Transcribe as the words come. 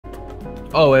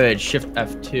Oh wait, Shift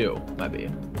F2 might be.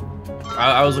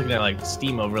 I was looking at like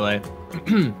Steam overlay.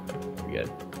 Pretty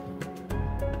good.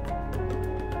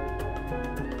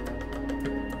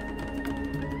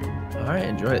 All right,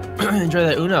 enjoy it. Enjoy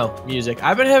that Uno music.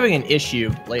 I've been having an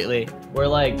issue lately where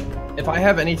like if I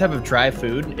have any type of dry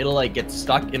food, it'll like get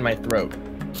stuck in my throat,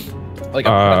 like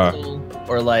a pretzel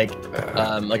or like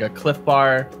a Cliff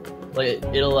Bar. Like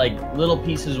it'll like little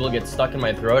pieces will get stuck in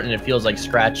my throat and it feels like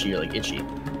scratchy or like itchy.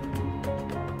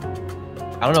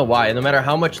 I don't know why. And no matter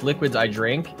how much liquids I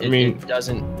drink, it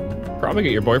doesn't. Probably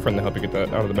get your boyfriend to help you get that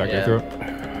out of the back of your throat.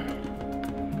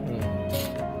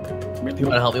 You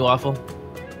want to help me, Waffle?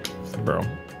 Bro.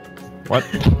 What?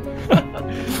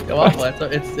 Yo, Waffle,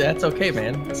 that's okay,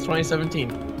 man. It's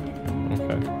 2017.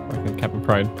 Okay. Fucking Captain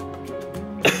Pride.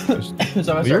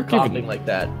 So I start coughing like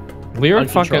that.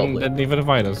 Lirik fucking didn't even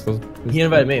invite us. He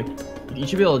invited me. You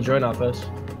should be able to join off us.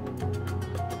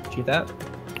 Did you get that?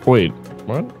 Wait,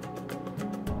 what?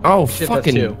 Oh,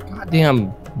 fucking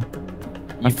goddamn.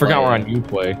 I forgot we're on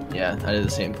Uplay. Yeah, I did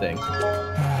the same thing.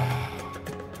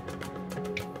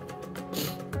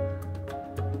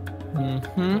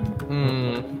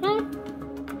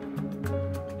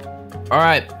 All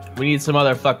right, we need some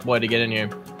other fuckboy to get in here.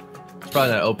 It's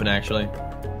probably not open, actually.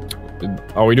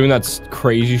 Are we doing that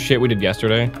crazy shit we did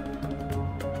yesterday?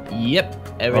 Yep.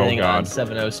 Everything on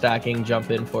 7-0 stacking,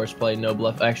 jump in, force play, no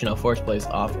bluff. Actually, no, force play is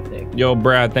off, I think. Yo,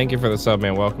 Brad, thank you for the sub,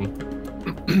 man. Welcome.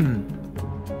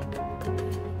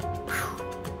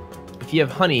 If you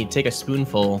have honey, take a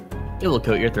spoonful. It will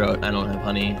coat your throat. I don't have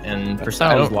honey, and for some,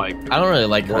 I don't really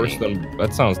like honey.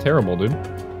 That sounds terrible, dude.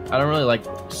 I don't really like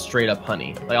straight up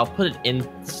honey. Like I'll put it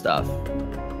in stuff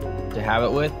to have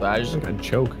it with, but I just I'd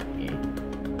choke.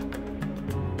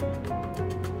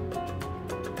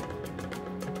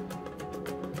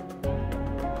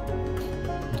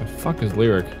 Fuck is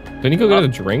Lirik? Didn't he go get a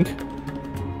drink?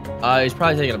 He's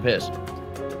probably taking a piss.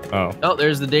 Oh. Oh,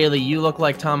 there's the daily "You look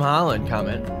like Tom Holland"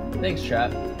 comment. Thanks,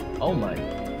 chat. Oh my.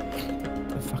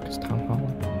 The fuck is Tom Holland?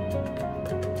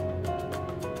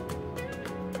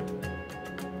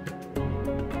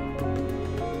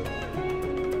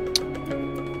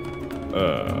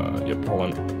 Yep, hold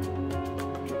on.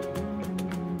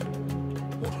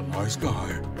 What a nice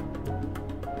guy.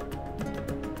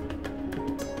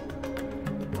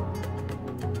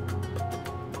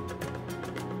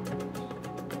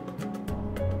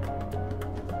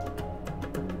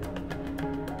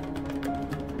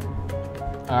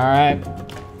 All right.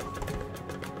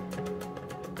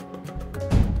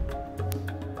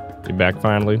 You back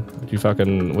finally? Did you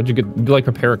fucking? What'd you get? Did you like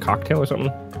prepare a cocktail or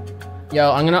something? Yo,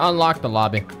 I'm gonna unlock the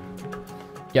lobby.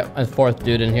 Yep, a fourth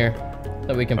dude in here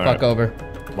that we can fuck over.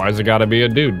 Why's it gotta be a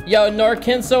dude? Yo,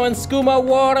 Norkinso and Skooma,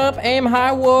 what up? Aim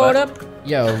high, what up?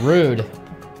 Yo, rude.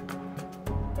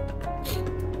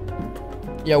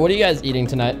 Yo, what are you guys eating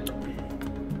tonight?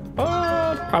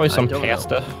 Probably some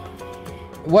pasta.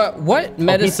 What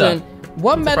medicine?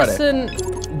 What medicine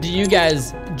do you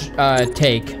guys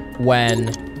take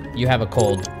when you have a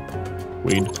cold?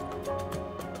 Weed.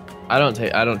 I don't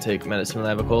take medicine when I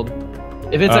have a cold.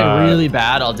 If it's like really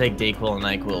bad, I'll take Dayquil and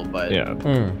NyQuil, but yeah.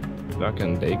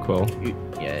 Fucking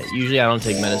Dayquil. Yeah, usually I don't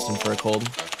take medicine for a cold.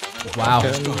 Wow.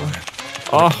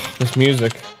 Oh, this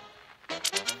music.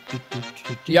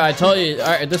 Yeah, I told you. All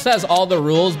right, this has all the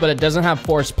rules, but it doesn't have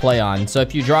force play on. So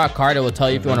if you draw a card, it will tell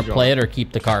you if you want to play it or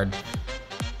keep the card.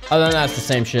 Other than that, it's the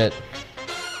same shit.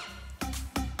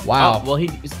 Wow. Oh, well, he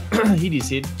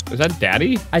DC'd. Is that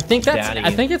Daddy? I think that's. Daddy.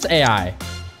 I think it's AI.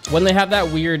 When they have that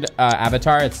weird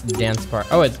avatar, it's dance part.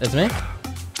 Oh, it's me.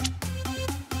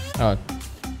 Oh.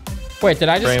 Wait, did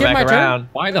I just skip my turn?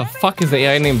 Why the fuck is the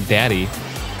AI named Daddy?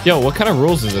 Yo, what kind of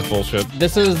rules is this bullshit?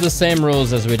 This is the same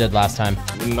rules as we did last time.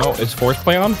 No, is force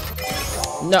play on?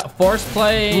 No, force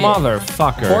play.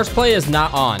 Motherfucker. Force play is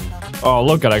not on. Oh,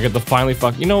 look at I get to finally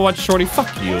fuck. You know what, Shorty? Fuck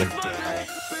you.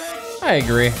 I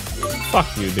agree.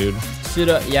 Fuck you, dude.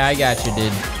 Pseudo. Yeah, I got you,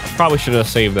 dude. I probably should have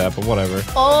saved that, but whatever.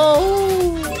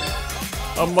 Oh.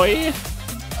 Oh boy.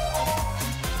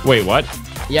 Wait, what?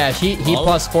 Yeah, he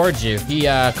plus 4'd you. He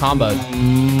comboed.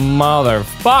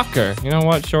 Motherfucker. You know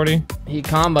what, Shorty? He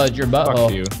comboed your butthole.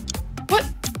 Fuck you. What?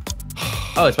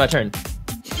 Oh, it's my turn.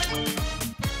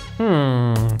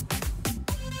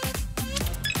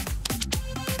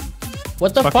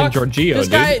 What the fucking fuck? Giorgio, this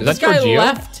guy, dude. Is that this guy Giorgio?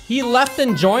 left. He left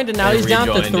and joined, and now he's down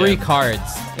to 3 cards.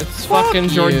 It's fucking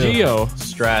Giorgio.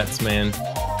 Strats, man.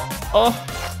 Oh.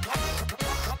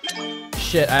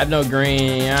 Shit, I have no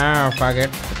green. Oh, fuck it.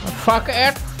 Fuck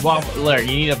it. Well, Larry,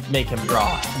 you need to make him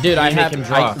draw. Dude, I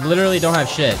literally don't have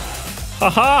shit.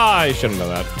 Haha, I shouldn't know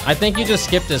that. I think you just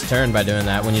skipped his turn by doing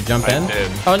that when you jump in.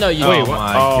 Did. Oh no, you. Wait, Oh what?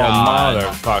 my Oh, God.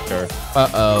 motherfucker.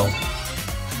 Uh-oh.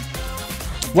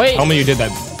 Wait. Tell me you did that.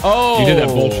 Oh. You did that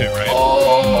bullshit, right?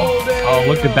 Oh,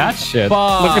 look at that shit.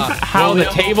 Fuck. Look at how the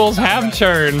tables have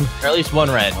turned. Or at least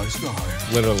one red. Nice guy.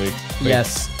 Literally.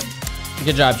 Yes.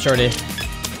 Good job, Shorty.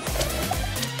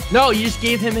 No, you just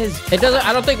gave him his. It doesn't.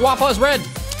 I don't think Waffle is red.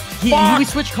 He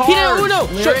switched cards. He didn't Uno.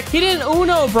 Lirik. He didn't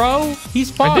Uno, bro.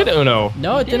 He's fucked. I did Uno.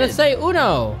 No, it didn't say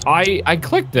Uno. I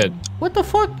clicked it. What the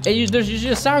fuck? There's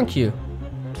usually a sound cue.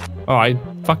 Oh, I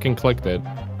fucking clicked it.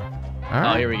 All Oh,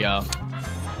 right. here we go.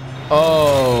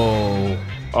 Oh.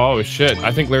 Oh shit!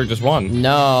 I think Lirik just won.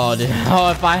 No, dude. Oh,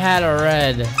 if I had a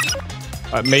red.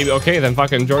 Maybe okay then.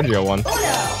 Fucking Giorgio won.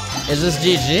 Is this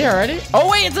GG already? Oh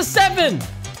wait, it's a 7.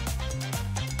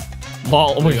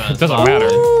 Lol. we It got? doesn't matter.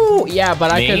 Ooh, yeah,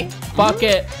 but I Me? could fuck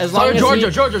it as long Oh, as Georgia,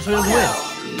 he... so he doesn't win.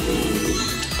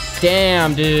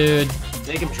 Damn, dude.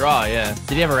 Make him draw, yeah.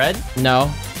 Did he have a red? No.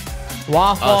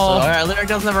 Waffle. Oh, so, all right, Lirik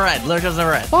doesn't have a red. Lirik doesn't have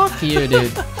a red. Fuck you,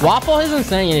 dude. Waffle isn't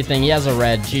saying anything. He has a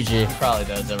red. GG. Probably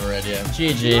does have a red, yeah.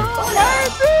 GG. Dude,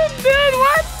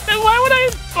 what?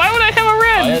 Why would I have a Oh,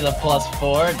 red? there's a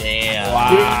 +4. Damn.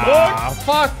 Wow.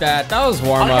 Fuck that. That was I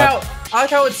warm like, up. I like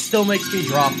how it still makes me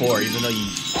draw 4, even though you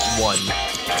won.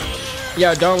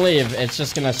 Yo, don't leave. It's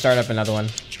just gonna start up another one.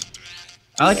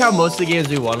 I like how most of the games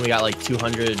we won, we got like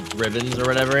 200 ribbons or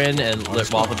whatever in, and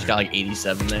Waffle just got like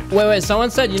 87 there. Wait.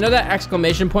 Someone said, you know that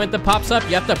exclamation point that pops up?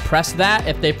 You have to press that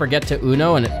if they forget to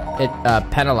Uno, and it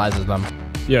penalizes them.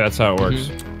 Yeah, that's how it works.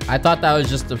 I thought that was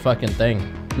just a fucking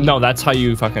thing. No, that's how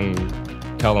you fucking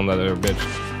tell them that they're a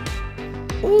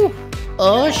bitch. Ooh.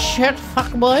 Oh shit,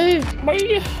 fuck boy.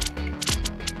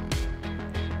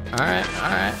 Alright.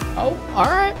 Oh,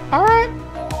 alright.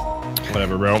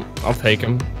 Whatever, bro. I'll take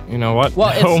him. You know what?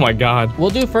 Well, oh my god. We'll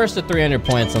do first to 300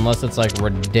 points unless it's like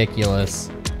ridiculous.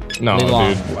 No, Leave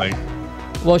long. dude. Like,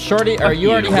 Well, Shorty, or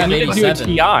you already have we need to do a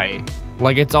 87. TI.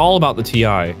 Like, it's all about the TI.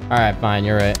 Alright, fine,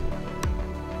 you're right.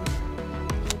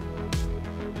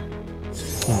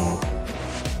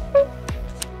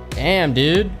 Damn,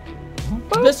 dude.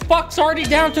 This fuck's already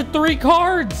down to 3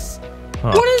 cards.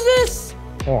 Huh. What is this?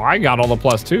 Oh, I got all the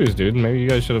 +2s, dude. Maybe you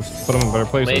guys should have put them in better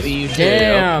places. Maybe you should.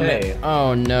 Damn. Okay.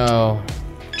 Oh no.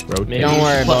 Rotate. Maybe Don't you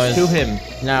worry, should boys. +2 him.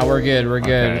 Nah, we're good. We're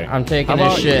good. Okay. I'm taking How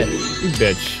this about shit. You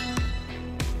bitch.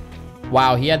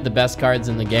 Wow, he had the best cards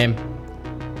in the game.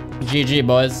 GG,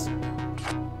 boys.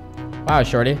 Wow,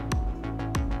 Shorty.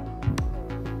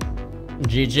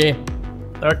 GG.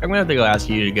 Lirik, I'm gonna have to go ask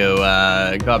you to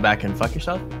go back and fuck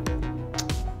yourself.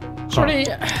 Shorty.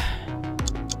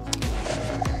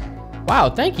 Wow,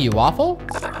 thank you, Waffle.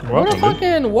 Welcome,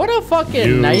 dude. What a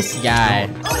fucking nice guy.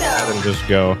 Have him just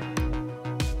go.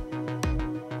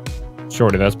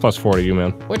 Shorty, that's +4 to you,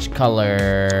 man. Which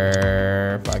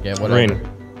color? Fuck it, whatever. Green.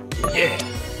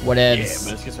 What Yeah, eds?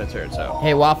 but it's just my turn, so.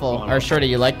 Hey, Waffle, or Shorty,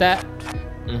 you like that?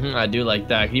 I do like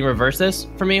that. Can you reverse this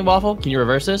for me, Waffle? Can you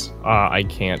reverse this? I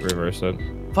can't reverse it.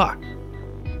 Fuck.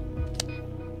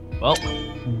 Well,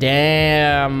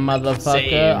 Damn, motherfucker.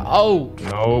 Same. Oh,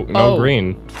 No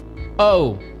green.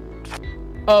 oh.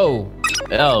 oh,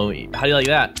 how do you like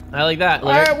that? I like that. All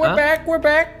right, we're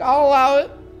back. I'll allow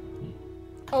it.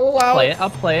 I'll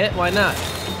play it. Why not?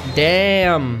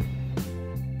 Damn.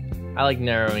 I like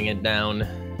narrowing it down.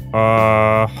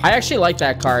 I actually like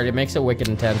that card. It makes it wicked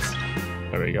intense.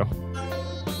 There we go.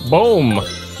 Boom.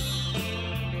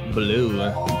 Blue.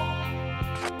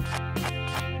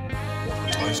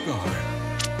 Nice guy.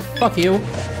 Fuck you.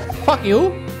 Fuck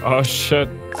you. Oh shit.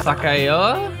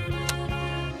 Sakayo?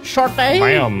 Shorty.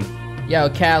 Bam. Yo,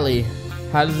 Callie,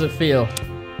 how does it feel?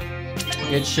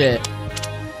 Good shit.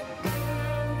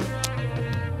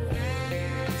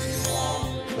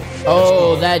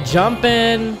 Oh, that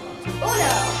jumping.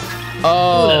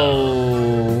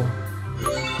 Oh.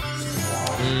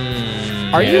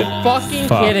 Are you fucking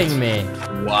Fucked. kidding me?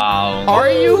 Wow. Are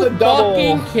you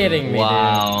fucking kidding me,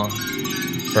 Wow.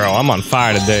 Bro, I'm on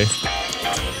fire today.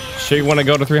 Sure you want to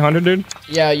go to 300, dude?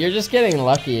 dude? Yo, you're just getting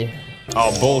lucky.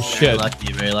 Oh, bullshit.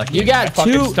 Lucky, very lucky. You got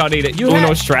Fucking two. studied you Uno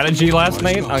had strategy last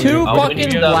night. on two your- Oh, we fucking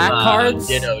need some, black cards.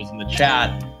 Dittos in the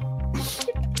chat.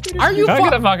 Are you Can I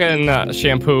get a fucking fucking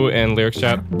shampoo and lyrics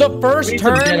chat? the first We need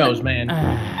some turn? dittos, man.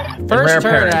 First rare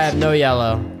turn, pairs. I have no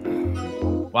yellow.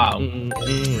 Wow.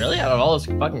 Really? Out of all those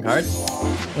fucking cards?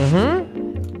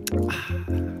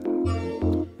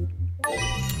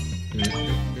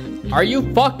 Are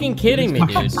you fucking kidding me,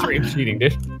 dude? Straight cheating,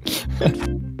 dude.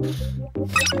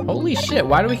 Holy shit,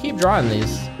 why do we keep drawing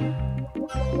these?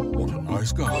 What a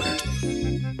nice guy.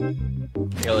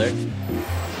 Killer.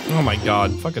 Oh my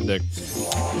god, fucking dick.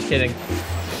 Just kidding.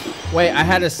 Wait, I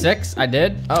had a 6. I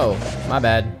did. Oh, my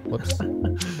bad. Whoops.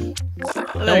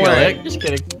 Don't worry. Just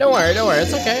kidding. Don't worry.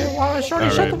 It's okay. Wow, Shorty,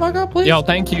 shut the fuck up, please. Yo,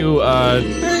 thank you. There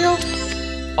you go.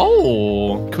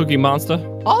 Oh, Cookie Monster.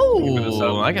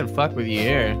 Oh, I can fuck with you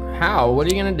here. How? What are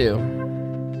you gonna do?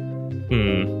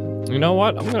 You know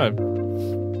what?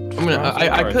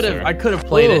 I could have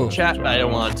played it in chat, but I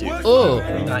don't want to. Ooh.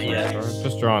 Not yet.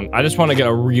 Just drawn. I just want to get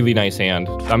a really nice hand.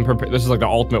 I'm prepared. This is like the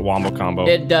ultimate wombo combo.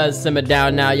 It does simmer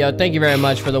down now, yo. Thank you very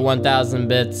much for the 1,000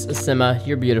 bits, Simma.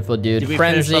 You're beautiful, dude. Did we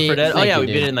Frenzy. finish Left 4 Dead? Oh yeah, we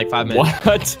beat it in like 5 minutes.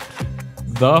 What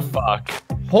the fuck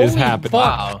is happening?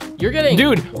 Wow. You're getting...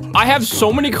 Dude, I have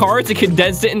so many cards it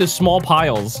condensed it into small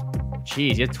piles.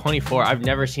 Jeez, you have 24. I've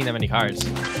never seen that many cards.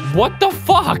 What the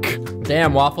fuck?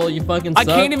 Damn, Waffle, you fucking suck. I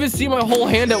can't even see my whole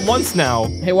hand at once now.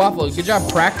 Hey, Waffle, good job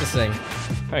practicing.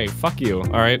 Hey, fuck you.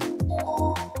 All right.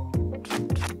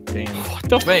 Damn. What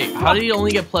the Wait, how did you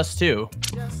only get +2?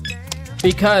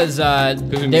 Because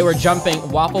they were jumping.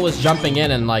 Waffle was jumping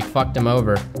in and like fucked him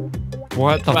over.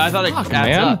 What the I thought fuck, it adds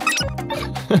man? up.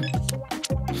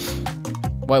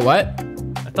 Wait, what?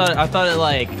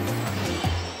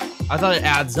 I thought it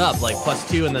adds up, like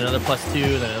 +2 and then another +2,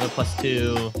 then another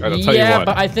 +2. All right, I'll tell you Yeah, what.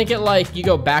 but I think it like you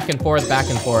go back and forth.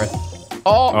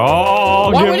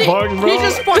 Oh, Why get would he- fucked, bro. he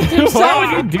just fucked himself.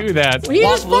 Why would you do that? He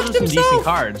just Those fucked are some decent himself.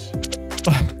 cards.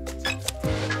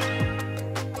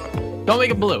 Don't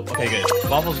make it blue. Okay, good.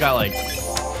 Waffle's got like.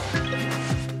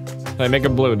 Hey, make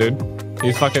it blue, dude.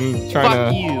 He's fucking trying Fuck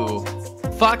to. you.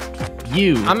 Fuck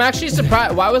you. I'm actually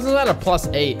surprised. Why wasn't that a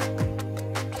 +8?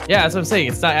 Yeah, that's what I'm saying.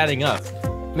 It's not adding up.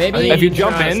 Maybe. If you Turn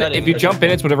jump on in, settings if you or jump in,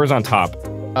 it's whatever's on top.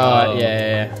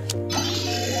 Yeah.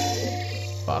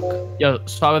 Fuck. Yo,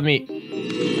 swap with me.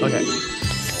 Okay.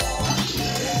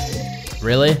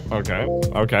 Really? Okay.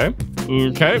 Okay.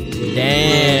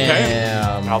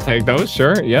 Damn. I'll take those.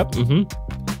 Sure. Yep.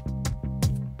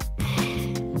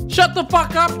 Shut the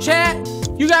fuck up, chat.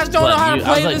 You guys don't know how to I was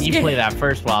play letting this you game. play that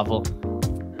first, Waffle.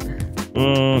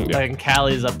 Yeah. Like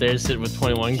Callie's up there sitting with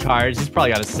 21 cards. He's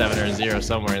probably got a 7 or a 0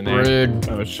 somewhere in there. Rude.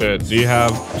 Oh shit. Do you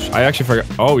have? I actually forgot.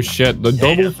 Oh shit. The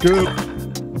double scoop.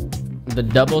 The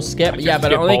double skip? Yeah,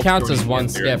 but it skip only both counts as during one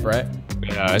the end skip, right?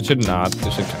 Yeah, it should not.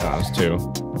 It should count as 2.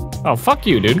 Oh fuck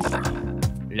you, dude.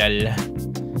 Lol.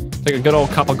 Take a good old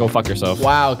cup and go fuck yourself.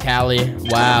 Wow, Callie.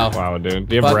 Wow. Wow, dude.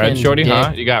 Do you have red, Fucking Shorty? Huh?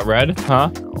 dick. You got red? Huh?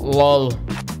 Lol.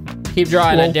 Keep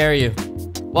drawing, I Lol. dare you.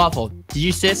 Waffle, did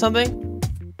you say something?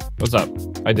 What's up?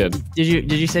 I did.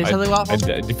 Did you say something, Waffle? I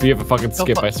did. If you have a fucking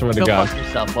skip, I swear to go God. Fuck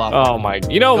yourself, Waffle. Oh my.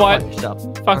 You know Go what? Fuck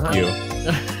yourself. Fuck you.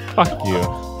 Fuck you.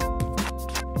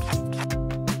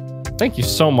 Thank you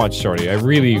so much, Shorty. I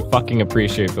really fucking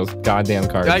appreciate those goddamn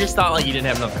cards. I just thought like you didn't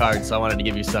have enough cards, so I wanted to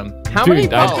give you some. How Dude, many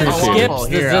I fucking appreciate it. skips Waffle, does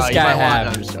here, this you guy might want- have?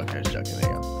 I'm just joking. There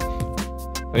you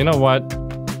go. You know what?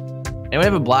 Anyone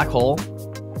have a black hole?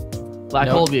 Black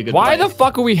No. hole would be a good Why play. the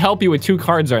fuck would we help you with 2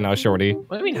 cards right now, Shorty? What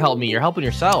do you mean help me? You're helping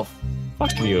yourself.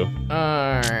 Fuck you.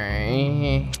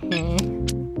 Alright.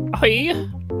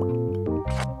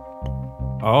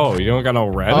 Oh, you don't got no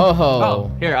red?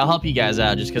 Oh. Here, I'll help you guys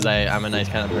out just because I'm a nice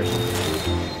kind of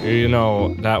person. You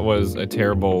know, that was a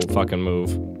terrible fucking move.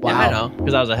 Yeah, I know,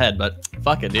 because I was ahead, but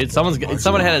fuck it, dude. If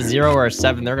someone had a 0 or a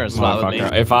 7, they're gonna swap with me.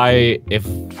 Motherfucker. If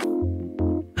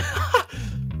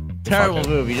Terrible Fuck it.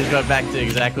 move. You just got back to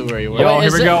exactly where you were. Yo, Wait,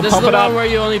 here we go. This Pump is it the up. one where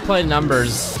you only play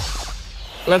numbers.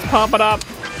 let's pump it up.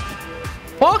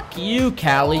 Fuck you,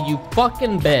 Callie, you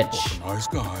fucking bitch. Nice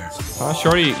guy.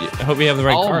 Shorty, I hope you have the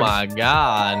right Oh cards. my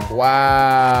god.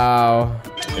 Wow.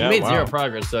 You made 0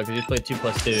 progress though, because you played 2 +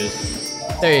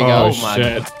 2s. There you Oh go. my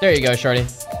shit. There you go, Shorty.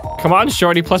 Come on,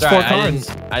 Shorty, plus Sorry, 4 cards.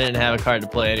 I didn't have a card to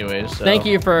play anyways. So. Thank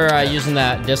you for using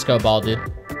that disco ball, dude.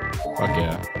 Fuck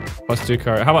yeah. Plus 2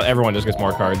 cards. How about everyone just gets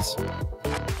more cards?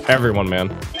 Everyone,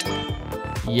 man.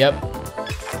 Yep.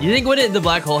 You think when the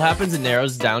black hole happens, it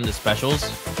narrows down to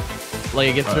specials? Like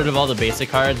it gets rid of all the basic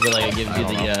cards, but like it gives you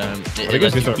the I it think it's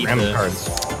lets you just keep random the- cards.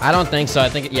 I don't think so. I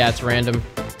think, yeah, it's random.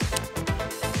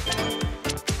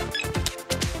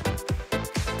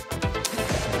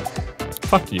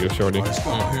 Fuck you, Shorty. Nice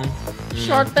guy.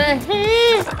 Short the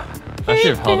hair. I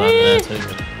should have held on to that so you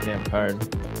could damn card.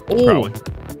 Probably.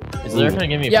 Is there gonna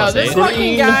give me a Yo, +8? this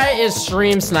fucking guy is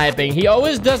stream sniping. He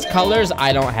always does colors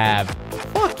I don't have.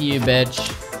 Fuck you, bitch.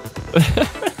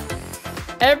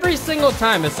 Every single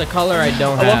time it's a color I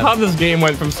don't I love how have. this game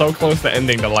went from so close to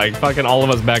ending to like fucking all of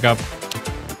us back up.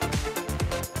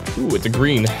 Ooh, it's a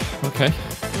green. Okay.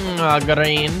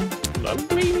 Green. Love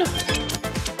green.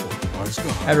 Nice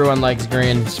guy. Everyone likes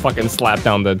green. Just fucking slap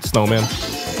down the snowman.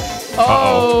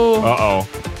 Oh, Uh-oh.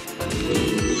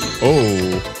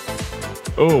 Oh.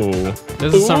 Oh.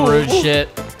 this is some rude shit.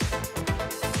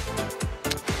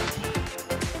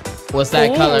 What's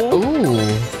that color?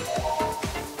 Ooh.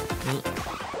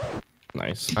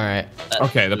 Nice. All right.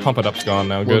 Okay, the pump it up's gone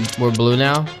now. Good. We're blue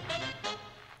now.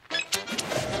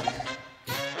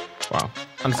 Wow.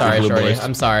 I'm sorry, Blue Shorty. boys.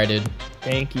 I'm sorry, dude.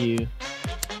 Thank you.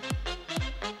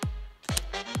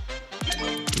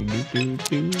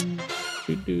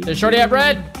 Does Shorty have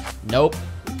red? Nope.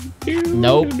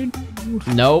 Nope.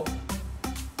 Nope.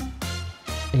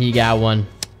 He got one.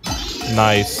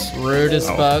 Nice. Rude as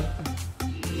fuck.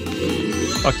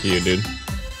 Fuck you, dude.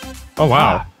 Oh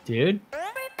wow. Dude.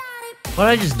 What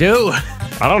did I just do?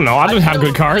 I don't know. I didn't have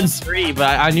good cards. 3,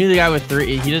 but I knew the guy with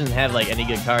 3. He doesn't have like any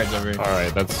good cards over. All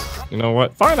right, that's. You know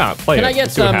what? Fine out. Play Can it. I get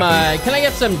Let's see what some? happens. Can I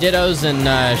get some dittos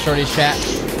in Shorty's chat?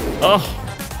 Oh.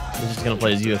 He's just gonna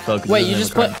play his UFO. 'Cause he Wait, doesn't you have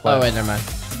just a card put? to play. Oh wait, never mind.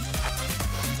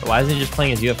 Why isn't he just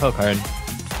playing his UFO card?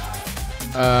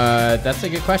 That's a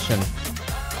good question.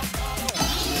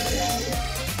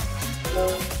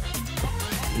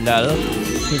 No,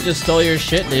 He just stole your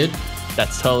shit, dude.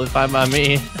 that's totally fine by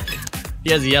me.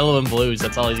 He has yellow and blues.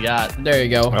 That's all he's got. There you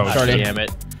go, Oh, Shorty. Damn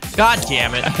it. God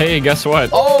damn it. Hey, guess what?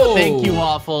 Oh, Thank you,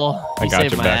 Waffle. I got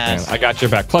saved your my back, ass. man. I got your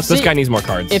back. Plus, this See, guy needs more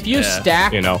cards. If you Yeah,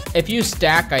 stack, you know. if you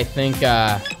stack, I think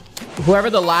whoever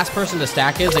the last person to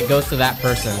stack is, it goes to that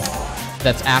person.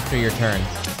 That's after your turn.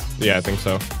 Yeah, I think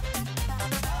so.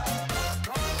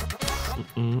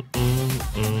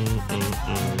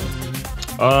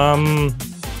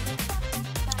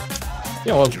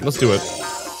 Yeah, well, let's do it.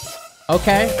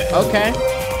 Okay. Okay.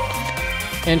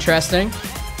 Interesting.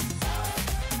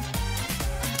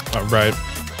 All right.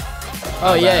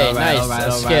 Oh yay, All right, nice. all right,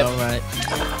 A all skip. right, all right.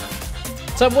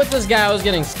 What's up with this guy? I was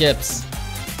getting skips.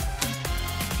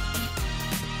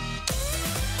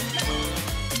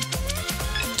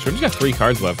 Shorty's got 3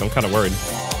 cards left. I'm kind of worried.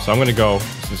 So I'm going to go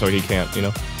so he can't, you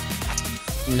know?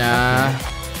 Nah.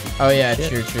 Oh yeah,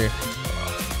 true.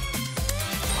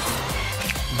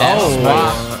 Oh, That's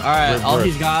wow. All right.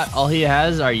 Reverse. All he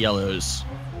has are yellows.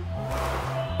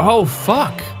 Oh,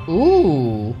 fuck.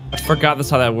 Ooh. I forgot that's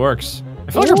how that works.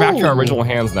 I feel like we're back to our Ooh. original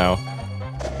hands now.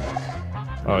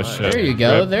 Oh, shit. There you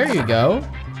go. Rip. There you go.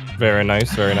 Very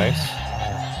nice, very nice.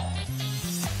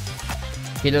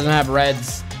 He doesn't have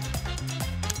reds.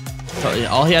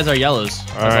 All he has are yellows.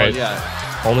 That's All right. he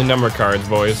got. Only number cards,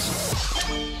 boys.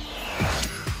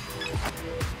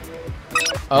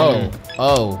 Oh.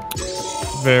 Oh.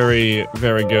 Very,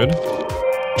 very good.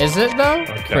 Is it though?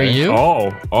 Okay. For you?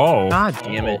 Oh, oh. God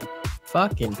damn it.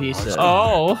 Fucking piece of.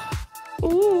 Oh.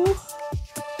 Ooh.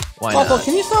 Why Waffle, not?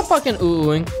 can you stop fucking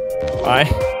oohing? I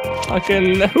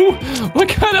fucking know. What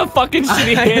kind of fucking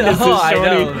shitty hand is this, I Shorty?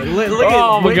 know. Look at,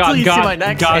 Oh my wait till god, you see my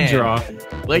next God hand. draw.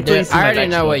 Wait till you Dude, see I my already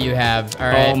next know one. what you have. All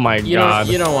right. Oh my you God.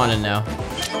 You don't want to know.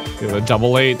 Yeah, the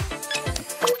double 8.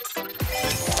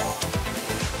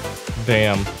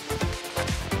 Damn.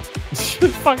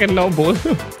 Fucking no blue.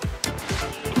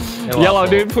 Hey, Yellow,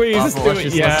 Waffle. dude, please Waffle, do let's it.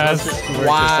 just- Yes. let's just work this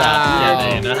Wow.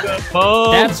 out. Yeah,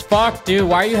 Oh, That's fucked, dude.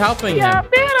 Why are you helping him?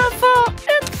 beautiful.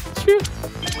 It's true.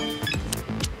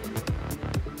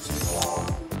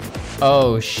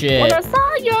 Oh shit.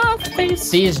 saw your face.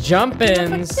 These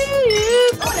jump-ins.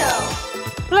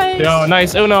 Yo,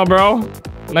 nice Uno, bro.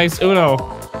 Nice Uno.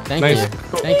 Thank Nice. you.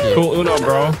 Thank you. Cool Uno,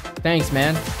 bro. Thanks,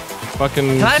 man.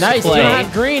 Fucking. Can I Nice. You play? don't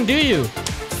have green, do you?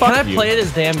 Fuck Can I you. play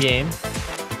this damn game?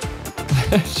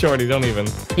 Shorty, don't even.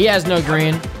 He has no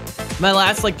green. My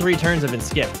last like 3 turns have been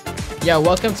skipped. Yo,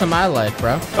 welcome to my life,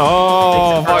 bro.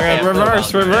 Oh, Except for fucking Panther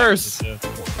reverse, Ball. reverse.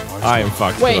 I am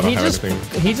fucked. I Wait, don't he have just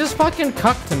anything. he just fucking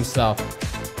cucked himself.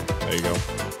 There you go.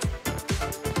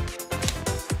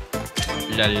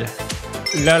 Yeah.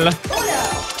 Lala.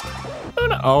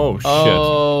 Uno. Oh shit.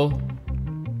 Oh.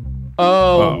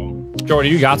 Oh. Oh. Jordy,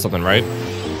 you got something, right?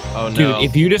 Oh no. Dude,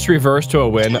 if you just reverse to a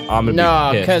win, I'm gonna No,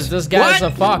 be because pissed. this guy's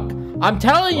What? a fuck. I'm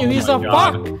telling you, Oh he's my a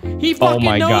God. fuck. He fucking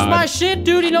my knows God. my shit,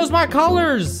 dude. He knows my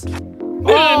colors. The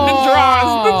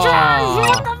draws,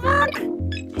 what the fuck?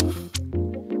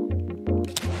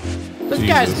 This Jesus.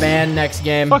 guy's banned next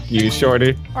game. Fuck you,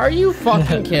 Shorty. Are you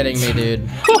fucking kidding me, dude?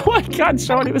 Oh my god,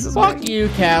 Shorty, this is Fuck you,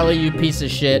 Callie, you piece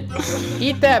of shit.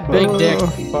 Eat that big dick.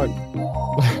 Fuck.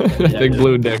 Big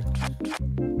blue dick.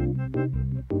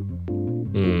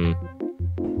 Hmm.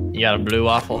 You got a blue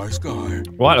waffle. Nice guy.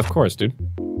 What? Of course, dude.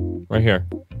 Right here.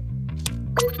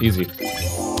 Easy.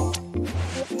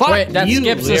 Fuck Wait, that you,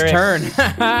 skips his Lirik. turn.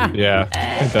 Yeah,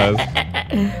 it does.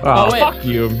 Oh, wait. fuck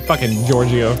you, fucking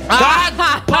Giorgio.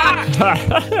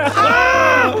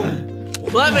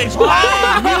 Let me explain.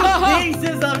 You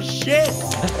pieces of shit.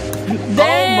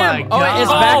 Damn. Oh my Oh, wait, it's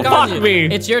God. back Oh, on fuck you. me.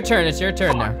 It's your turn. It's your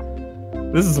turn now.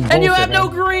 This is some bullshit, And you have man. no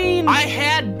green. I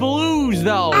had blues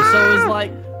though, so it was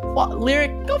like, What,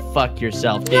 Lirik? Go fuck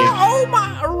yourself, dude. Oh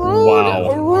my, rude.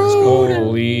 Wow. Rude.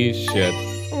 Holy shit.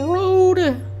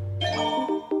 Rude.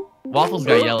 Waffle's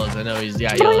got yellows. I know he's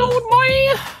got yellows.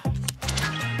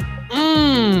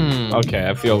 Okay,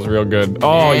 that feels real good.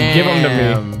 Oh, give them to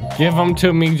me. Give them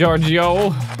to me,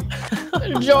 Giorgio.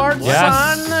 George,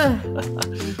 Yes. son.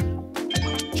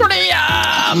 Shorty,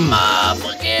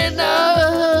 fucking,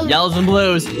 Yellows and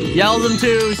blues. Yellows and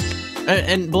twos.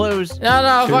 And blues. No, Twos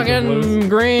and fucking blues.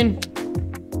 green.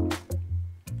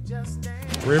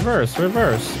 Reverse.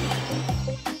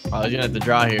 Oh, he's gonna have to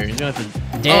draw here. He's gonna have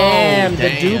to. Damn, Oh, the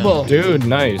damn. double. Dude,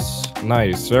 nice.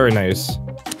 Nice. Very nice.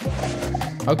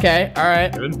 Okay, all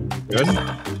right. Good.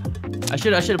 I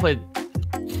should have played.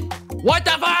 What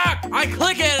the fuck? I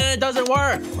click it and it doesn't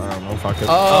work. I don't know, fuck it.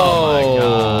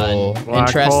 Oh, my God.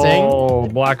 interesting.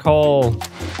 Black hole.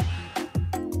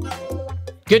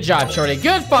 Good job, Shorty.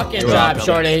 Good fucking job, welcome.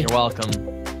 Shorty. You're welcome.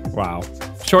 Wow.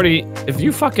 Shorty, if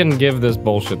you fucking give this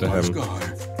bullshit to him.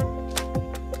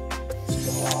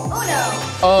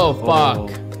 Oh, fuck.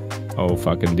 Oh,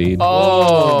 fuck indeed.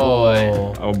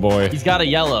 Oh. Oh, boy. He's got a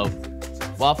yellow.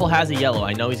 Waffle has a yellow.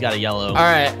 I know he's got a yellow. All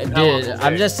right, dude.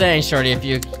 I'm just saying, Shorty, if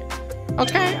you...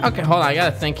 Okay, hold on. I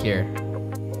gotta think here.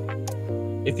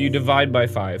 If you divide by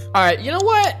 5. All right, you know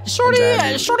what? Shorty,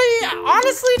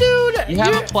 honestly, dude. You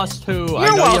have a +2. You're I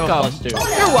know welcome. you have a +2.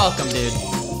 You're welcome, dude.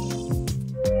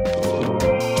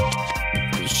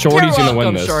 Shorty's You're gonna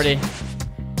win welcome, this. Shorty.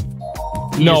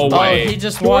 No Oh, way. he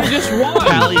just won.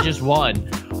 Callie just won.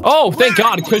 Oh, thank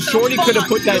God, because Shorty could have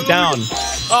put that down.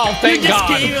 Oh, thank You just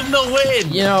God. gave him the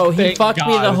win. You know, he Thank fucked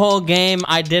me the God. whole game.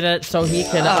 I did it so he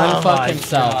could unfuck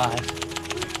himself.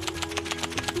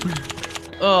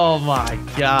 Oh my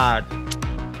God.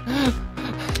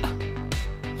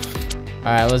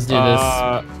 All right, let's do this.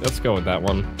 Let's go with that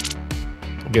one.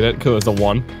 Get it? Because it's a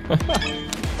 1.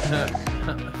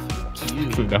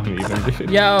 Don't even, dude.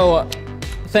 Yo,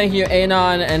 thank you,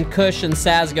 Anon and Kush and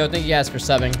Sazgo. Thank you guys for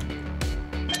subbing.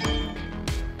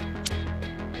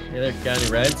 Hey there, got any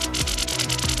reds?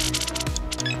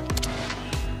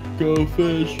 Go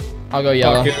fish. I'll go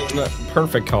yellow. Fucking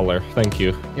perfect color. Thank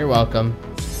you. You're welcome.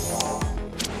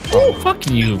 Oh, fuck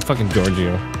you, fucking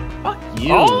Giorgio. Fuck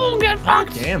you. Oh, get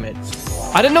fucked. Damn it.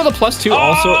 I didn't know the +2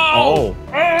 also. Oh.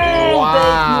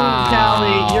 Wow.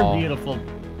 Callie, you're beautiful.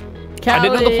 I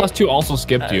didn't know the +2 also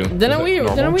skipped you. Didn't we,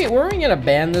 were we gonna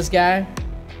ban this guy?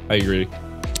 I agree.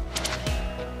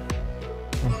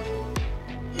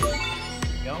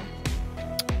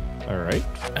 Alright.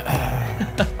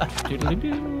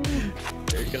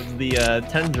 Here comes the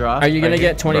 10 draw. Are you gonna Okay.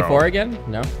 get 24 No. again?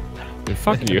 No. Dude,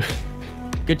 fuck you.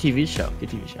 Good TV show. Good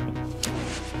TV show.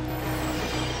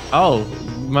 Oh,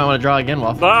 you might want to draw again,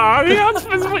 Waffle. Yeah, it's,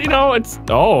 you know, it's...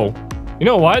 Oh. You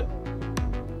know what?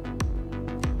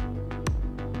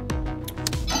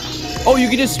 Oh, you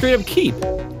can just straight up keep.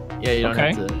 Yeah, you don't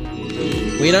Okay. have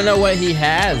to. We don't know what he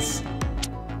has.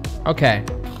 Okay.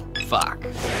 Fuck.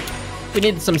 We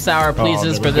need some sour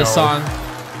pleases there for we this go. song.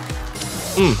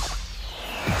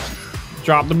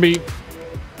 Drop the beat.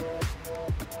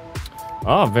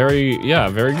 Oh, very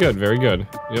good, very good.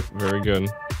 Yep, very good.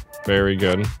 Very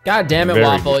good. God damn it, Very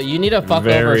Waffle. good. You need to fuck over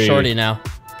Very- Shorty now.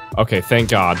 Okay, thank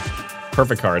God.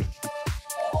 Perfect card.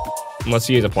 Unless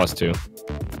he has a +2.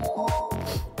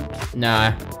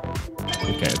 Nah.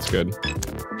 Okay, it's good.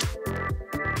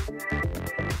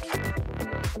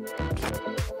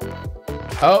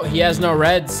 Oh, he has no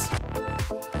reds.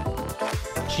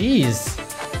 Jeez.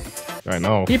 I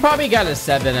know. He probably got a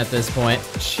 7 at this point.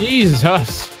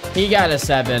 Jesus. He got a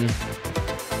 7.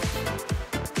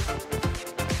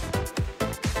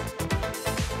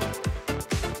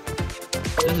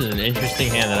 This is an interesting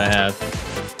hand that I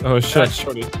have. Oh shit,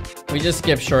 Shorty. We just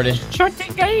skipped Shorty. Shorty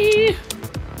guy.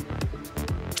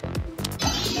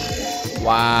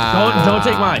 Wow. Don't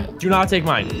take mine. Do not take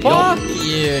mine. Fuck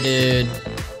you, dude.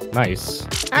 Nice.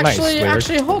 Actually, nice,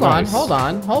 Lirik. hold Nice.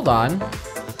 on.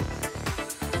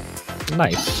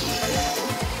 Nice.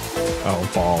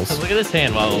 Oh, balls. Look at this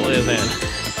hand, Waffle. Look at this hand.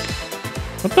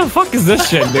 What the fuck is this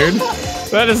shit, dude?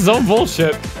 That is so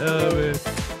bullshit. Oh, man.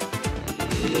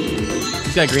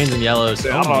 He's got greens and yellows. I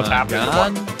don't know what's my happening.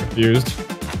 God. Confused.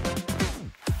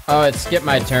 Oh, it skipped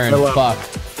my turn. Fill up. Fuck.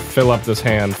 Fill up this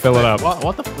hand. Fill it up.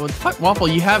 What the fuck? Waffle,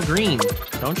 you have green,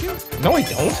 don't you? No, I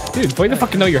don't. Dude, why do you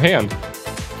fucking know your hand?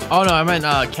 Oh, no, I meant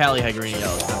Callie had green and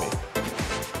yellows.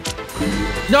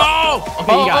 No!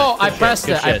 Okay, you got it. I Good pressed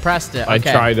shit, it. good I shit. pressed it. I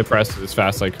Okay. tried to press it as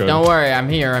fast as I could. Don't worry, I'm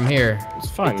here. It's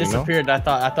fine, It you know? disappeared. I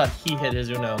thought he hit his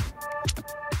Uno.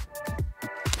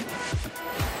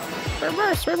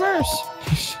 Reverse.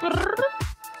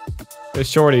 Hey,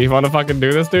 Shorty, you wanna fucking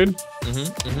do this, dude?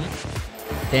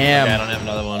 Damn. Okay, I don't have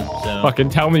another one. So. Fucking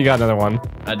tell me you got another one.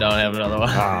 I don't have another one.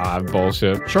 Ah,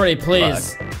 bullshit. Shorty,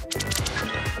 please. Fuck.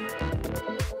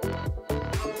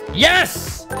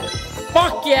 Yes!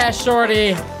 Fuck yeah,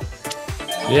 Shorty.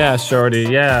 Yeah, Shorty,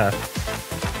 yeah.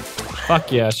 Fuck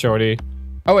yeah, Shorty.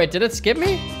 Oh, wait, did it skip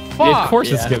me? Fuck. Yeah, of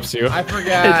course it skips you. I It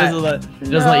forgot. doesn't let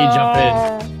you jump in.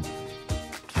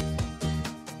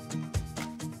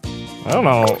 I don't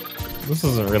know. This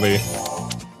isn't really...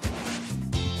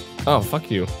 Oh, fuck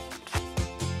you.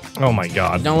 Oh my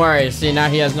god. Don't worry. See, now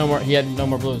he has no more. He had no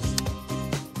more blues.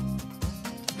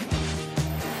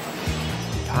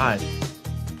 God.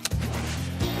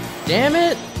 Damn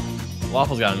it.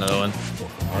 Waffle's got another one.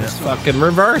 Fucking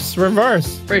reverse.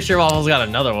 Pretty sure Waffle's got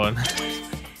another one.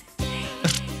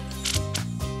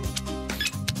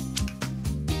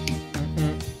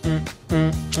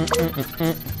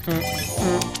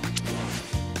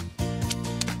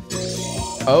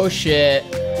 Oh shit.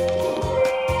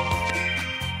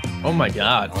 Oh my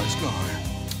god. Nice guy.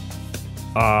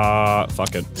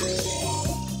 Fuck it.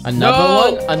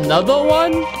 Another one? Another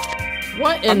one?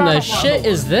 What in the shit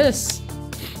is this?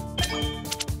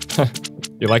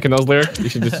 You liking those lyrics? You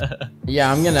should just...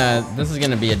 Yeah, this is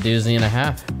gonna be a doozy and a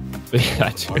half. Yeah,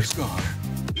 dude. Nice guy.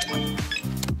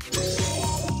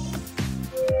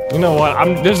 You know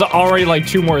what? There's already like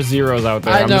 2 more zeros out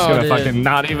there. I I'm just know, gonna dude. fucking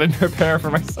not even prepare for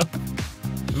myself.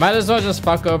 Might as well just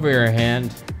fuck over your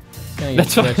hand. It's gonna get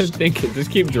That's what I'm switched. thinking.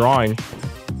 Just keep drawing.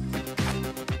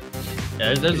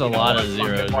 Yeah, there's a lot of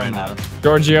zeros right now.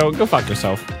 Giorgio, go fuck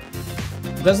yourself.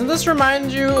 Doesn't this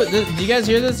remind you? Do you guys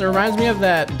hear this? It reminds me of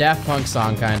that Daft Punk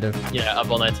song, kind of. Yeah, up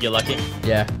all night to get lucky.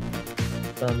 Yeah.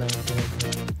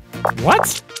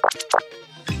 What?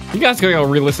 You guys gotta go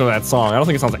re-listen to that song. I don't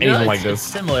think it sounds anything like It's this.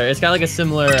 similar. It's got like a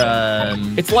similar.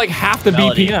 It's like half the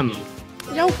melody. BPM.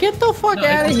 Yo, get the fuck No,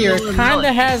 out of it's here. still It a kind of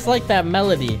melody. has like that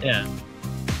melody. Yeah.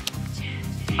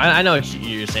 I know what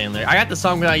you're saying there. I got the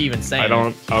song without you even saying. I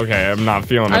don't. Okay, I'm not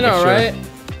feeling it. I know, but sure. right?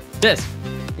 This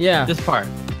Yeah. part.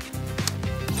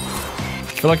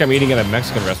 I feel like I'm eating at a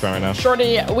Mexican restaurant right now.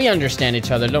 Shorty, we understand each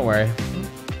other. Don't worry.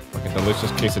 Fucking delicious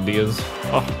quesadillas.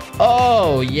 Oh,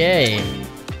 Oh, yay.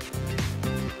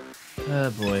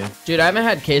 Oh boy. Dude, I haven't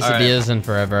had quesadillas in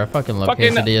forever. I fucking love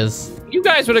Fucking- quesadillas. you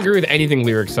guys would agree with anything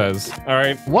Lyrik says, all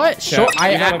right? What? Yeah,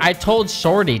 you gotta- I told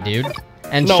Shorty, dude.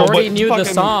 And No, Shorty but knew the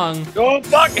fucking- song. Oh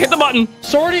fuck! Hit the button.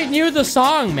 Shorty knew the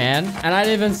song, man. And I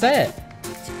didn't even say it.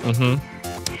 Mm-hmm.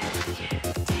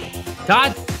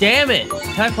 God damn it!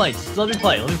 Can I play? Just let me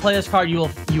play. Let me play this card. You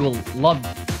will love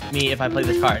me if I play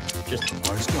this card. Just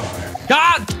Nice guy.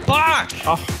 God fuck!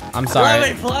 Oh, I'm Let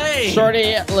sorry. me play.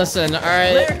 Shorty, listen, all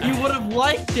Lyrik, right. you would have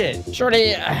liked it.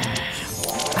 Shorty.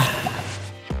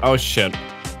 oh shit.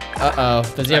 Uh-oh.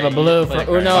 Does he have a blue for Fuck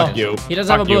Uno? you. He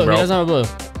doesn't have a Fuck you, blue. bro. He doesn't have a blue.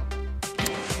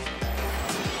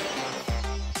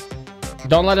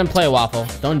 Don't let him play Waffle.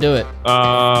 Don't do it.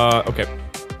 Okay.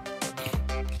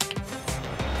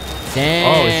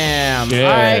 Damn. shit,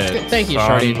 All right. Thank you,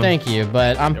 Shorty. son. Thank you.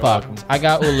 But I'm fucked. welcome. I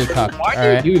got Ulu cucked. Why all do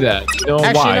right? you do that? You know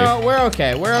Actually, why? no, we're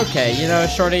okay. We're okay. You know,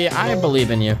 Shorty, I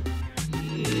believe in you.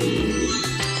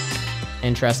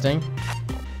 Interesting.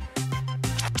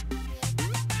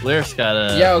 Lyrik's got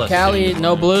a. Yo, Callie,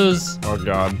 no blues. Oh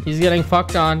god. He's getting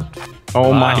fucked on.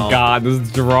 Oh my Wow. god, this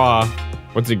is draw.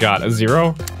 What's he got? A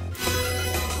 0?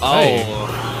 Oh. Hey.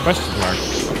 Question mark.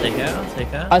 I'll take it. I'll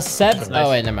take that. A set. Nice. Oh,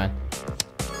 wait, never mind.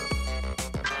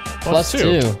 Plus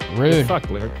two. Rude. Fuck,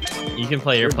 Lyrik. You can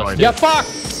play your plus. You fucked.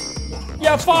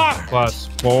 You fucked. Plus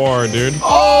 4, dude.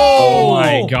 Oh. Oh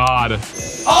my god.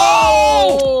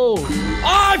 Oh. Oh,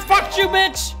 I fucked you,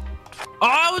 bitch. Oh,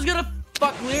 I was gonna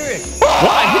fuck Lyrik. What?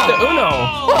 I hit the Uno.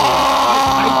 I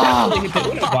definitely hit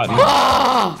the Uno button.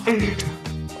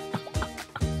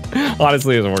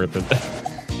 Honestly, it isn't worth it.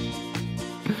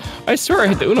 I swear I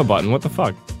hit the Uno button. What the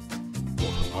fuck?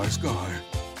 Nice guy.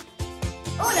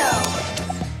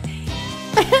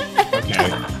 Okay.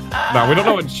 No, we don't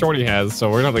know what Shorty has, so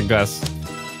we're gonna have to guess.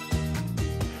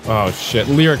 Oh shit.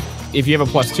 Lyrik, if you have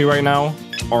a +2 right now,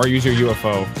 or use your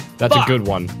UFO, that's Fuck. a good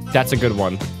one. That's a good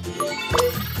one.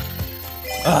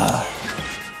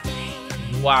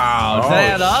 Wow. Does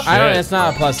that add up? I don't. Shit. It's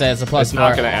not a plus 8. It's a plus It's 4.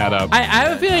 not gonna add up. I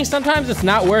have a feeling sometimes it's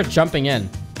not worth jumping in.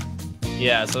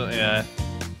 Yeah. So yeah.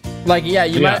 Like, yeah,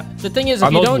 you Yeah. might. The thing is, if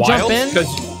Are you those don't jump wilds? in.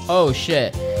 'Cause- Oh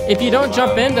shit. If you don't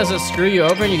jump in, does it screw you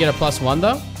over and you get a +1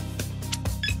 though?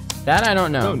 That I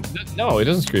don't know. No, it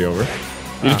doesn't screw you over.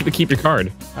 You just get to keep your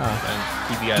card.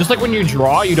 Keep you guys Just like when you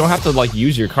draw, you don't have to like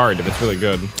use your card if it's really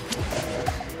good.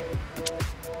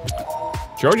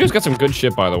 Giorgio's got some good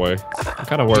shit, by the way. I'm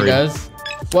kind of He worried. does.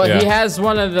 Well, Yeah. he has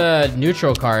one of the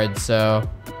neutral cards, so.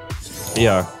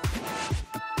 Yeah.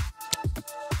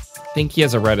 think he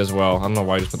has a red as well. I don't know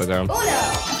why I just put that down.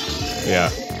 Yeah.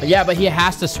 Yeah, but he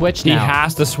has to switch now. He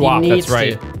has to swap. That's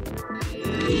right.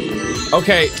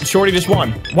 Okay, Shorty just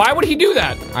won. Why would he do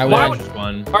that? I won.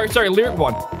 Won. All right, sorry, Lirik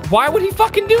won. Why would he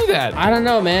fucking do that? I don't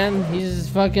know, man. He's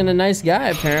fucking a nice guy,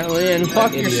 apparently, and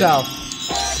fuck yourself.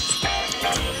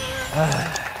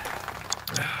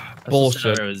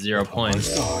 Bullshit. It was 0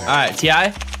 points. All right,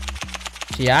 Ti.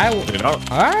 Ti. All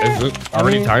right. Is it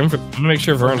already time for? I'm gonna make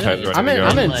sure Vermintide's ready to go.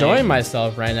 I'm enjoying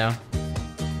myself right now.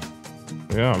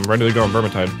 Yeah, I'm ready to go on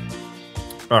Vermintide.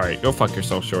 All right, go fuck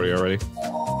yourself, Shorty, already.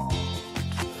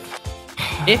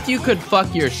 If you could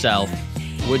fuck yourself,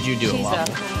 would you do a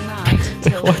waffle?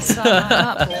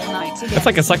 That's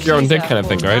like a suck your own dick kind of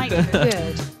thing, right?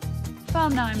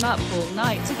 Fun, I'm up all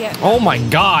night to get. Oh my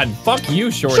god, fuck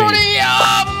you, Shorty. Shorty,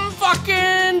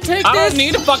 fucking take this. I don't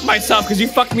need to fuck myself because you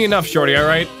fucked me enough, Shorty, all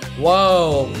right?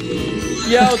 Whoa.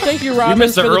 Yo, thank you, Robin. You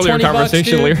missed the for the earlier 20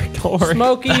 conversation, bucks, Lirik. Don't worry.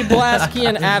 Smokey, Blasky,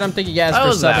 and Adam, thank you guys That for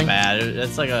wasn't that subbing. bad.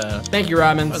 That's like a. Thank you,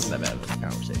 Robin. That wasn't that bad of a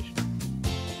conversation.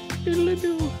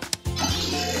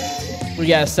 We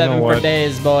got 7 for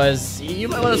days, boys. You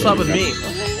might want to swap with me.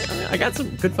 I got some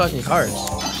good fucking cards.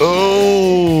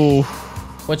 Oh.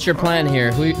 What's your plan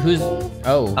here? Who's?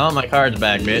 Oh. I want my cards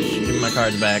back, bitch. Give me my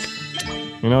cards back.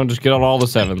 You know, just get out all the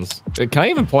 7s. Can I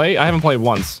even play? I haven't played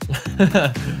once.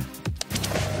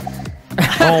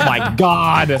 Oh my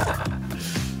god.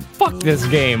 Fuck this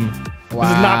game. Wow.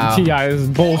 This is not TI. This is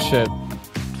bullshit.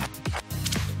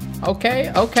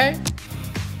 Okay, okay.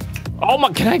 Oh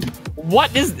my, can I?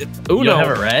 What is Uno? You don't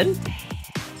have a red?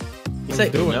 You say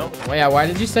doing Uno? Well, yeah, why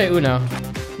did you say Uno?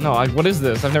 No, what is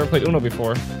this? I've never played Uno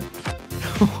before.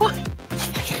 What?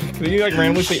 Can you like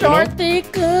randomly say Uno? Shorty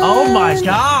good. Oh my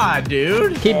god,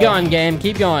 dude. Keep going, game.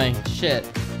 Keep going. Shit.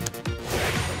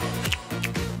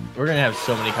 We're gonna have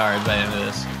so many cards by the end of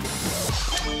this.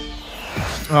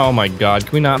 Oh my god,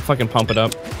 can we not fucking pump it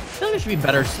up? I feel like there should be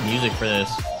better music for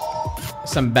this.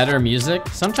 Some better music?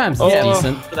 Sometimes Yeah, it's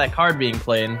decent. for that card being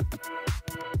played.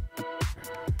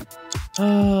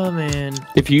 Oh man.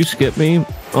 If you skip me,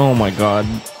 oh my god.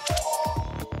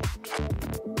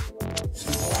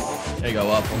 There you go,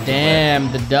 Waffle. Damn,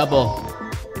 the double.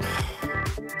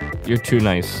 You're too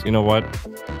nice. You know what?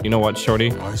 You know what,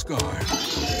 Shorty? Nice guy.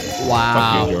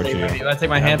 Wow. Fuck you, Georgie. You wanna take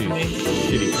my hand from me?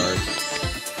 Shitty cards.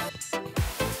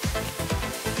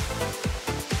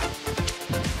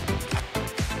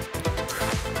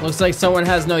 Looks like someone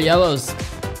has no yellows.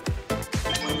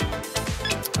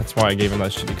 That's why I gave him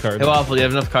that shitty card. Hey, Waffle, do you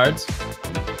have enough cards?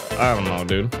 I don't know,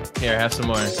 dude. Here, have some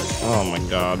more. Oh my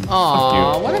god.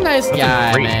 Aw, what a nice That's a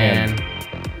guy, great man.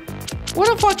 What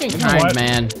a fucking know kind what?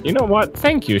 man. You know what?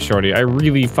 Thank you, Shorty. I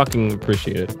really fucking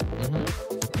appreciate it.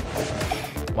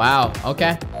 Wow,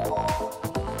 okay.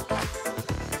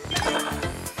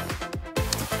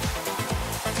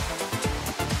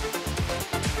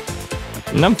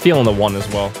 And I'm feeling the 1 as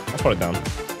well. I'll put it down.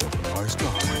 Nice guy.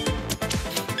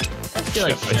 I feel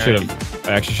like I should have.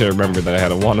 I actually should have remembered that I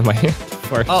had a 1 in my hand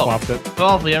before I swapped it.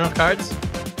 Waffle, you have enough cards?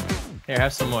 Here,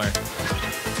 have some more.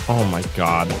 Oh my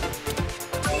god.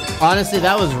 Honestly,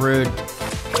 that was rude.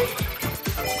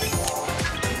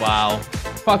 Wow.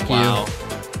 Fuck Wow. you.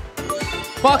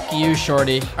 Fuck you,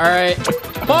 Shorty. Alright.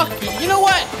 Fuck you. You know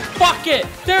what? Fuck it.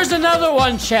 There's another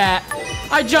one, chat.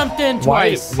 I jumped in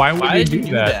twice. Why would Why you did you do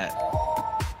do that? that?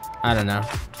 I don't know.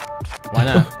 Why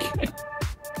not?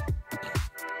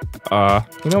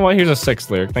 You know what? Here's a 6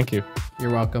 Lirik. Thank you. You're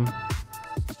welcome.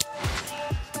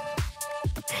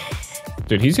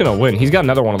 Dude, he's gonna win. He's got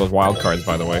another one of those wild cards,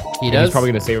 by the way. He And does? He's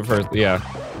probably gonna save it for. Yeah.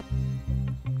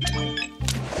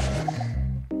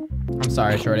 I'm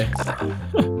sorry, Shorty.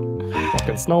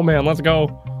 Fucking snowman. Let's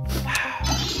go.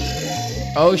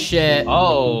 Oh, shit.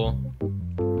 Oh.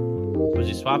 Who's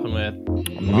he swapping with?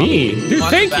 Me, dude.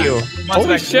 Thank you.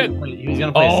 Holy shit. He's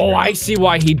gonna play Oh, zero. I see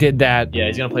why he did that. Yeah,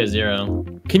 he's gonna play 0.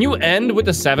 Can you end with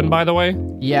a 7, by the way?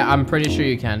 Yeah, I'm pretty sure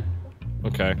you can.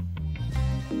 Okay.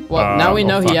 Well, now we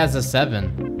know fuck. he has a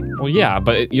 7. Well, yeah,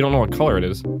 but you don't know what color it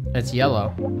is. It's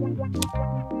yellow.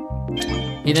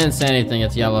 He didn't say anything.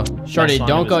 It's yellow. Shorty, long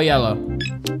don't as go it's- yellow.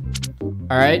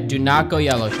 All right, do not go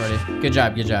yellow, Shorty. Good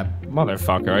job, good job.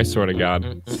 Motherfucker, I swear to God.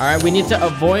 All right, we need to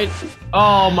avoid.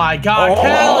 Oh my god,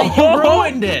 Kelly, you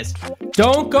ruined this!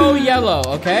 Don't go yellow,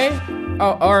 okay?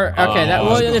 Oh, or okay,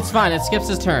 well, it's fine. It skips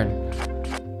his turn.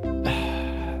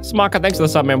 Smaka, thanks for the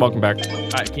sub, man. Welcome back.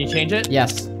 Alright, can you change it?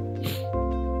 Yes.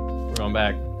 We're going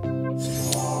back.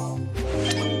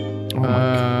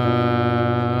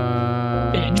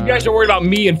 You guys are worried about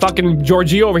me and fucking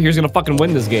Georgie over here is gonna fucking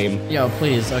win this game. Yo,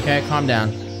 please, okay, calm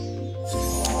down.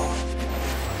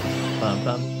 Bum,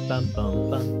 bum, bum, bum,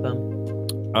 bum,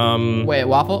 bum. Wait,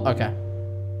 Waffle? Okay.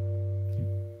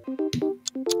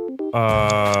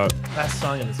 Best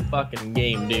song in this fucking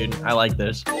game, dude. I like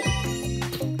this.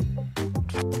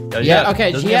 Yo, Yeah.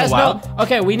 Okay. He has no.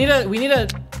 Okay. We need to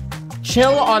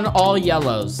chill on all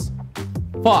yellows.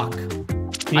 Fuck.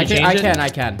 I can.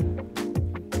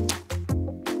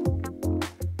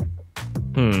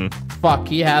 Fuck.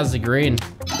 He has the green.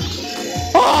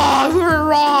 Oh, we were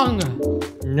wrong.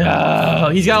 No,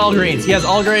 he's got all greens. He has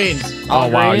all greens. Oh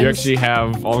wow, you actually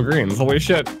have all greens. Holy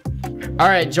shit. All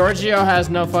right, Giorgio has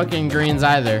no fucking greens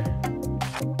either.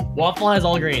 Waffle has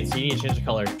all greens, so you need to change the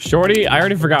color. Shorty, I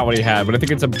already forgot what he had, but I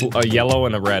think it's a yellow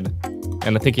and a red.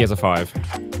 And I think he has a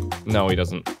 5. No, he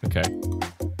doesn't. Okay.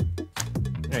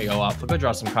 There you go, Waffle. Go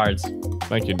draw some cards.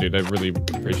 Thank you, dude. I really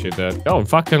appreciate that. Oh,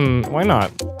 fucking, why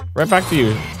not? Right back to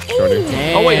you, Shorty.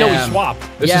 Damn. Oh, wait, no, we swapped.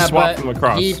 This is swap from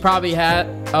across. He probably had,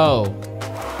 oh.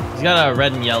 He's got a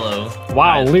red and yellow.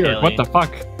 Wow, Lirik, what the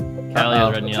fuck? Callie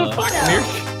has red and yellow.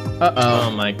 Uh-oh.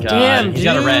 Oh my god. Damn, He's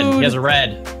got a red. He has a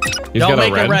red. He's Don't got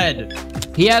make a a red.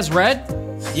 He has red?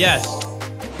 Yes.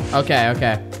 Okay.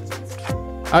 Okay,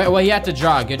 well, he had to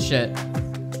draw. Good shit.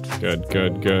 Good.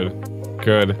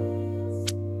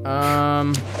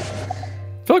 I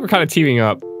feel like we're kind of teaming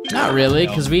up. Not really,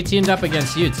 because we teamed up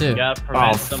against you, too. You gotta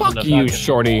prevent someone fuck to you, fucking,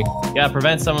 Shorty. You gotta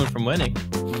prevent someone from winning.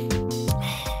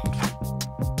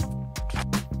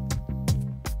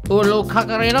 Ulu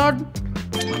Kakarino?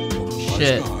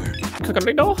 Shit.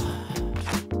 Kakarino?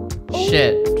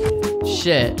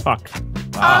 Shit. Fuck.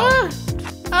 Wow.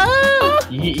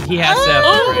 He has to have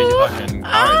some crazy fucking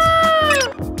cards.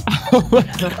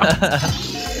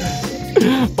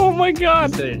 Oh my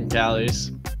god. Sitting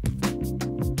Callie's.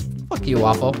 Fuck you,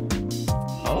 Waffle.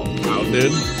 Oh, Wow,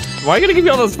 dude. Why are you gonna give me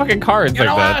all those fucking cards like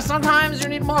that? Sometimes you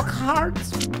need more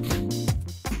cards.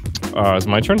 It's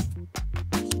my turn?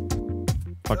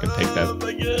 Fucking take that. Oh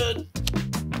my god.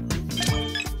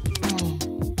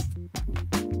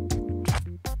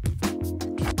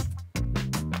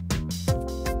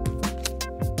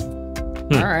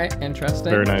 All right, interesting.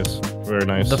 Very nice. Very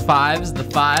nice. The fives.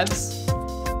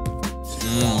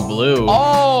 Blue.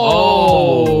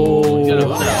 Oh. You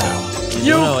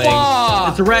fuck.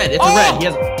 It's a red. It's a red. He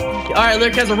has. All right,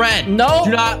 Lirik has a red. No.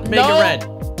 Do not make it red.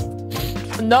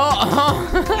 No.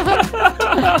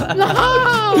 No.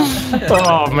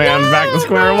 Oh man, back to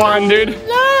square one, dude.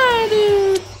 No,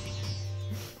 dude.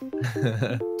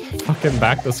 Fucking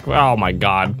back to square. Oh my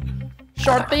god.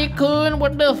 Shorty Kun,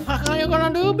 what the fuck are you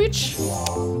gonna do, bitch?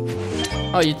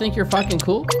 Oh, you think you're fucking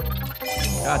cool?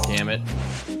 God damn it.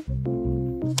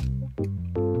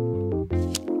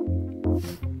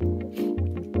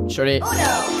 Shorty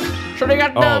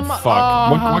got them. Oh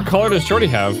fuck. What color does Shorty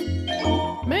have?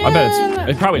 Man. I bet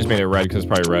it probably just made it red because it's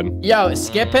probably red. Yo,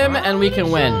 skip him and we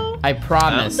can win. I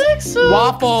promise. I don't think so.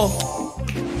 Waffle.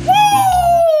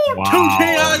 Wow. 2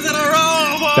 TIs in a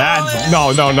row. That's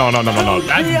no. That's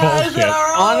bullshit.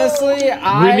 Honestly,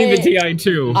 We need the TI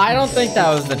too. I don't think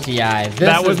that was the TI.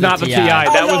 That was not the TI.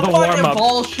 That was the warm up.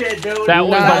 Bullshit, dude. That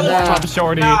was the warm up,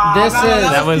 Shorty.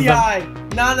 That was the.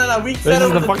 No. We said it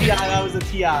was a TI. That was a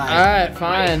TI. All right,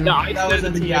 fine. No, I That was a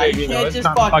said the TI. You can't It's just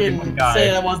not fucking one guy. say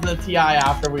that wasn't a TI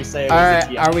after we say it All was right, a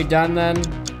TI. are we done then?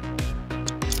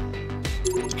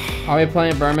 Are we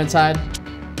playing Vermintide?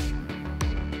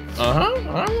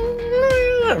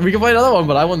 We can play another one,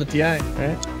 but I won the TI,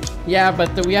 right? Yeah,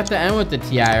 but we have to end with the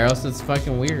TI or else it's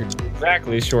fucking weird.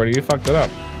 Exactly, Shorty. You fucked it up.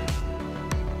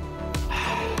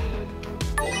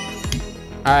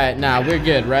 All right, nah, we're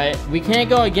good, right? We can't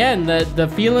go again.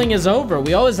 The feeling is over.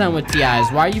 We always end with TIs.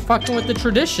 Why are you fucking with the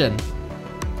tradition?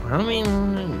 I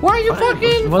mean, Why are you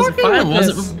fucking it wasn't fucking fine. with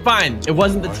It wasn't fine. It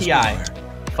wasn't the TI.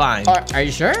 Fine. Are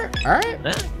you sure? All right.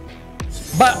 Eh?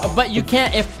 But you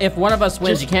can't if one of us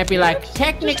wins, you can't be like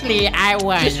technically I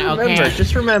won.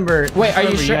 Just remember. Wait, are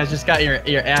you sure? You guys just got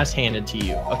your ass handed to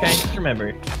you. Okay, just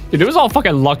remember. Dude, it was all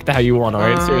fucking luck that how you won,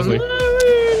 alright? Seriously.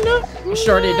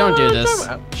 Shorty, don't do this.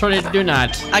 Shorty, do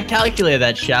not. I calculated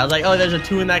that shit. I was like, oh, there's a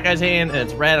 2 in that guy's hand, and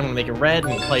it's red. I'm gonna make it red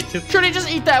and play 2. Shorty, just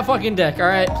eat that fucking dick, all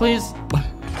right, please.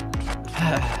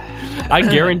 I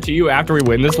guarantee you, after we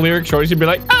win this Lirik, Shorty should be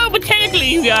like, oh, but technically,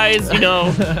 you guys, I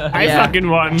Yeah. fucking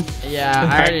won. Yeah,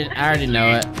 I already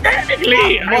know it.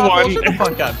 Technically, I Waffle, won. shut the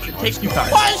fuck up. Take 2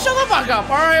 cards. Why? Shut the fuck up,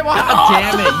 all right? God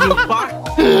damn it, you fuck.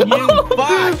 You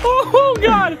fuck. Oh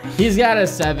god. He's got a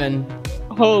 7.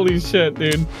 Holy shit,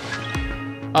 dude.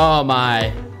 Oh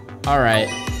my. All right.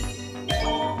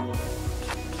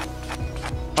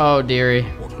 Oh dearie.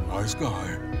 What a nice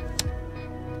guy.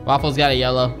 Waffle's got a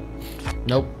yellow.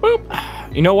 Nope.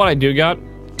 Boop. You know what I do got?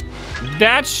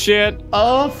 That shit.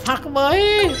 Oh fuck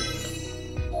boy.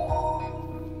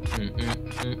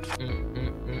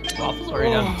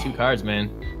 Already down to 2 cards, man.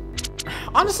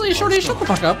 Honestly, Shorty, shut the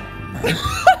fuck up.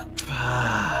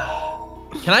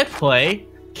 Can I play?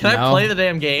 Can I play the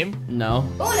damn game? No.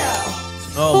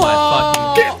 Oh my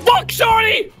fucking. Get fucked,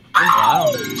 Shorty!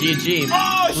 Wow. GG.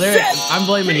 Lirik, I'm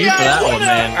blaming you for that one,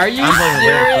 man. Are you I'm blaming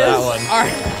Lirik for that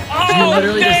one. You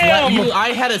literally just let you. I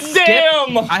had a skip.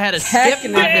 I had a skip.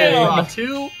 I had a draw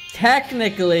 2.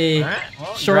 Technically, Right,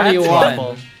 well, Shorty congrats,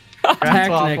 won. Waffle.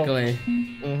 Technically.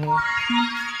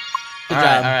 All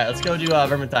right, let's go do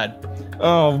Vermintide.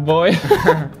 Oh boy.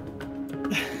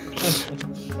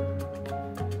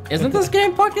 Isn't this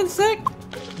game fucking sick?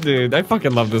 Dude, I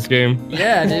fucking love this game.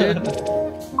 Yeah, dude.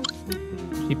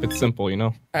 Keep it simple, you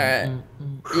know? Alright.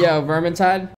 Yo, Vermintide.